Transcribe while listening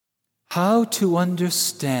how to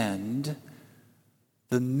understand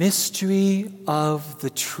the mystery of the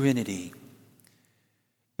Trinity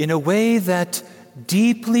in a way that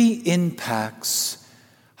deeply impacts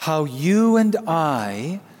how you and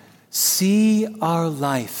I see our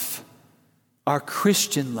life, our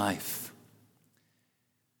Christian life.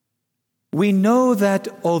 We know that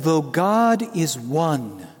although God is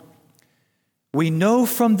one, we know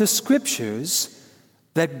from the Scriptures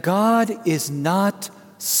that God is not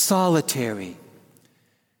solitary.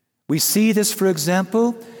 We see this, for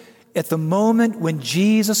example, at the moment when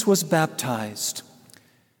Jesus was baptized.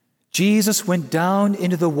 Jesus went down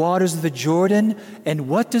into the waters of the Jordan, and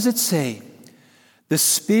what does it say? The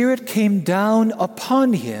Spirit came down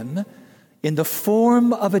upon him in the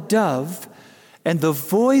form of a dove, and the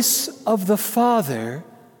voice of the Father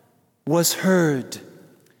was heard.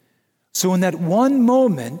 So in that one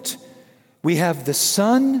moment, we have the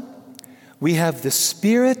Son, we have the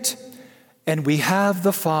Spirit, and we have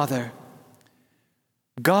the Father.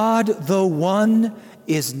 God, though one,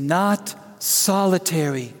 is not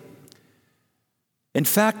solitary. In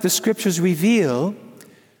fact, the Scriptures reveal,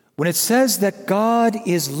 when it says that God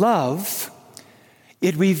is love,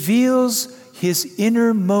 it reveals his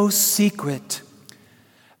innermost secret,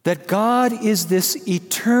 that God is this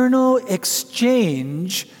eternal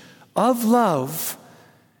exchange of love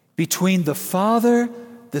between the Father,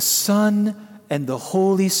 the Son, and the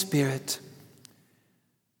Holy Spirit.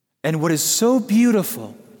 And what is so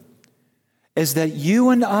beautiful is that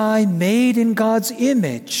you and I, made in God's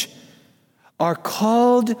image, are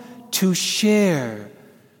called to share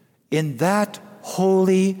in that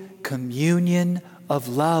holy communion of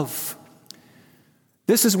love.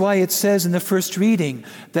 This is why it says in the first reading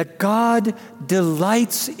that God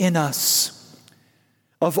delights in us.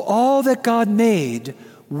 Of all that God made,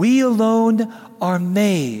 we alone are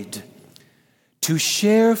made to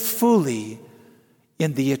share fully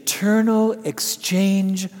in the eternal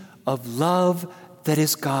exchange of love that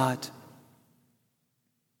is God.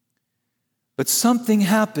 But something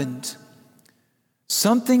happened.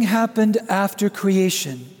 Something happened after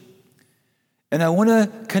creation. And I want to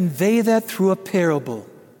convey that through a parable.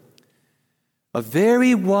 A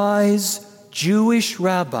very wise Jewish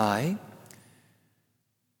rabbi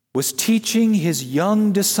was teaching his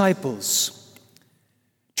young disciples,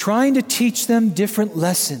 trying to teach them different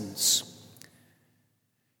lessons.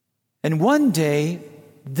 And one day,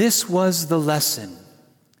 this was the lesson.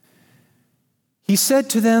 He said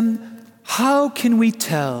to them, "How can we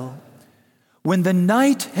tell when the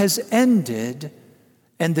night has ended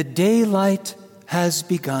and the daylight has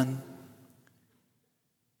begun?"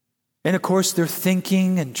 And of course, they're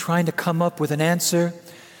thinking and trying to come up with an answer.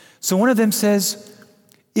 So one of them says,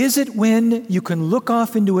 "Is it when you can look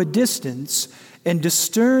off into a distance and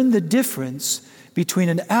discern the difference between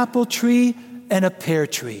an apple tree and a pear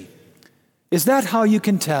tree? Is that how you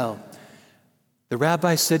can tell?" The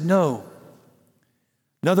rabbi said, "No."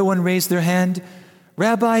 Another one raised their hand.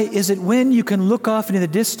 "Rabbi, is it when you can look off into the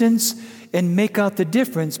distance and make out the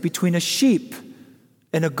difference between a sheep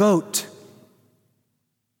and a goat?"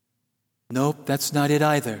 "Nope, that's not it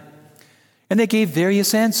either." And they gave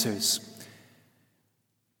various answers.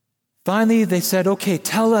 Finally, they said, "Okay,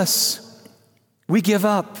 tell us. We give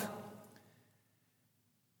up."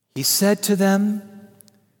 He said to them,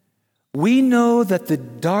 "We know that the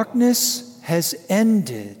darkness has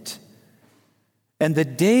ended and the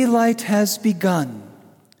daylight has begun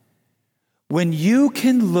when you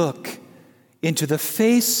can look into the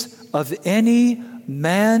face of any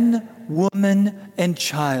man, woman, and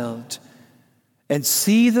child and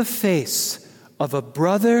see the face of a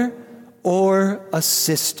brother or a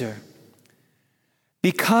sister.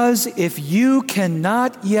 Because if you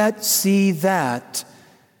cannot yet see that,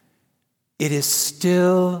 it is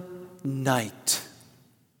still night."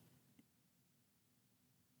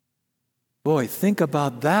 Boy, think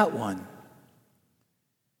about that one.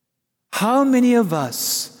 How many of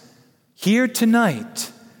us here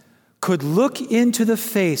tonight could look into the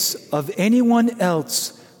face of anyone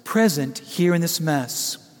else present here in this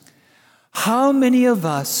Mass? How many of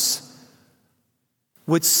us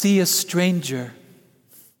would see a stranger?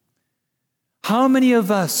 How many of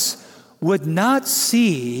us would not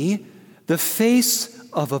see the face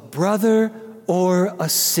of a brother or a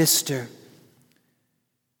sister?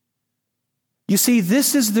 You see,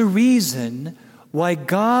 this is the reason why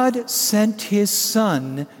God sent his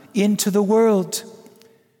Son into the world.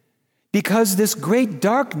 Because this great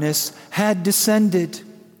darkness had descended.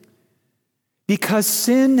 Because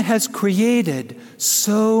sin has created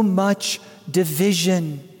so much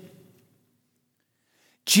division.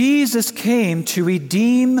 Jesus came to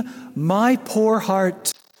redeem my poor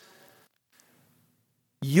heart,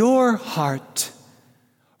 your heart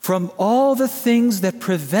from all the things that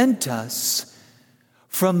prevent us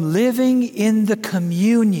from living in the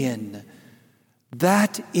communion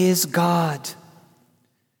that is God.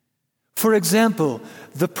 For example,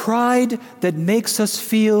 the pride that makes us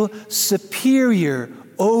feel superior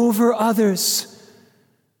over others,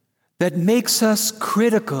 that makes us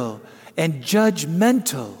critical and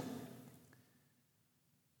judgmental.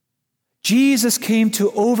 Jesus came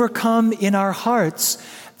to overcome in our hearts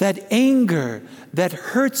that anger that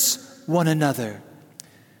hurts one another,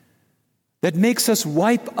 that makes us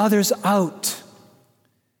wipe others out.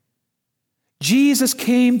 Jesus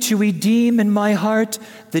came to redeem in my heart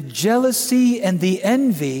the jealousy and the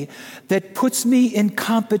envy that puts me in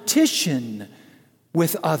competition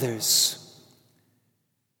with others.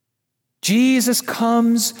 Jesus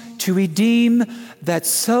comes to redeem that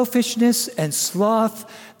selfishness and sloth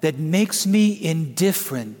that makes me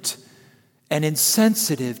indifferent and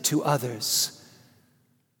insensitive to others.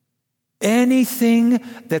 Anything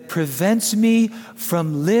that prevents me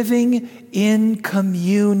from living in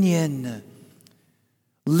communion,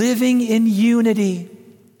 living in unity.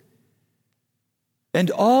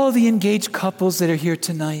 And all the engaged couples that are here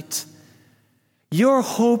tonight, your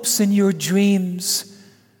hopes and your dreams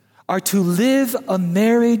are to live a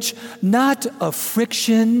marriage not of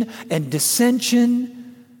friction and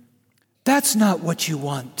dissension. That's not what you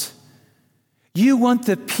want. You want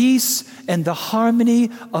the peace and the harmony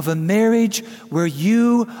of a marriage where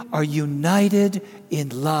you are united in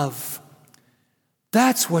love.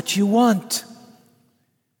 That's what you want.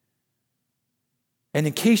 And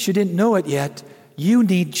in case you didn't know it yet, you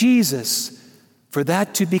need Jesus for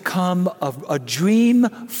that to become a dream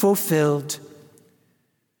fulfilled.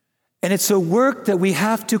 And it's a work that we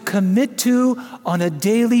have to commit to on a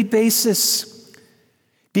daily basis,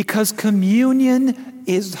 because communion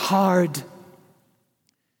is hard.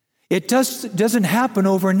 It doesn't happen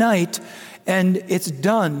overnight and it's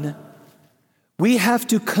done. We have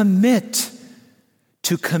to commit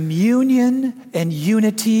to communion and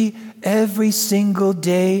unity every single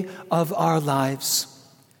day of our lives,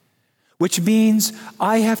 which means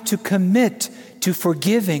I have to commit to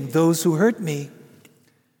forgiving those who hurt me.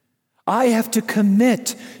 I have to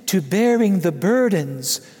commit to bearing the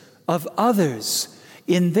burdens of others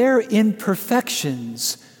in their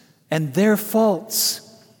imperfections and their faults.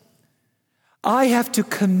 I have to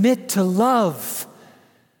commit to love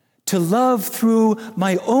through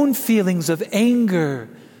my own feelings of anger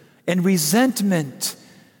and resentment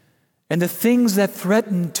and the things that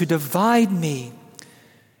threaten to divide me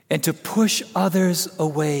and to push others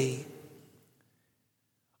away.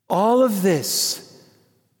 All of this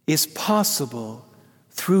is possible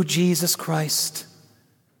through Jesus Christ.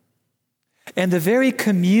 And the very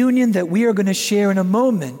communion that we are going to share in a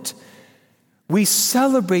moment, we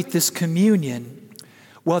celebrate this communion,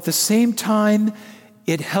 while at the same time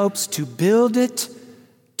it helps to build it,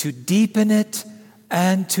 to deepen it,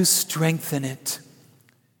 and to strengthen it.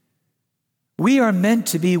 We are meant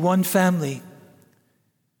to be one family.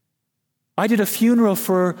 I did a funeral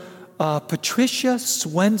for Patricia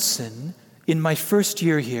Swenson in my first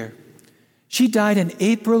year here. She died in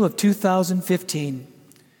April of 2015.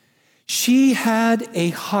 She had a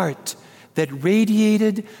heart that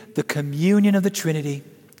radiated the communion of the Trinity.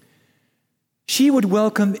 She would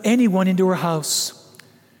welcome anyone into her house.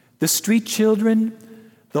 The street children,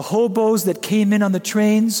 the hobos that came in on the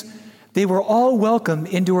trains, they were all welcome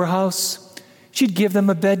into her house. She'd give them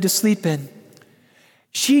a bed to sleep in.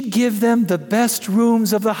 She'd give them the best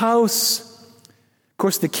rooms of the house. Of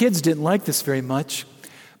course, the kids didn't like this very much,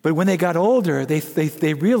 but when they got older,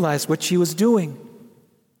 they realized what she was doing.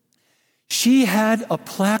 She had a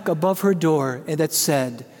plaque above her door that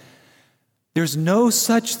said, "There's no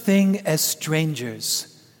such thing as strangers,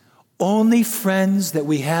 only friends that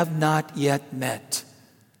we have not yet met."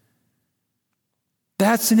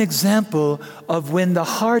 That's an example of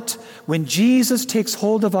when Jesus takes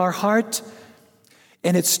hold of our heart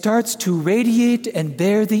and it starts to radiate and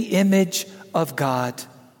bear the image of God.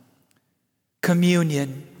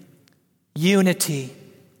 Communion, unity.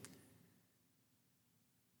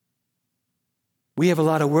 We have a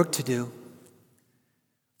lot of work to do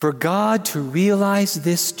for God to realize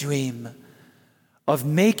this dream of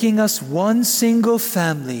making us one single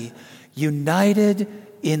family, united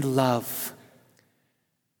in love.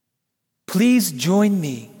 Please join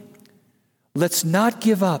me. Let's not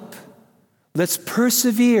give up. Let's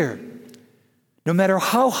persevere. No matter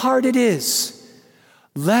how hard it is,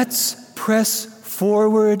 let's press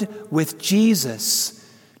forward with Jesus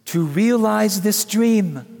to realize this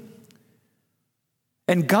dream.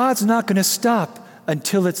 And God's not going to stop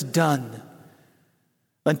until it's done.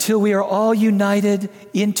 until we are all united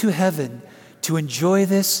into heaven to enjoy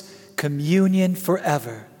this communion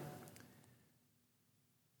forever.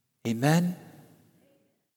 Amen.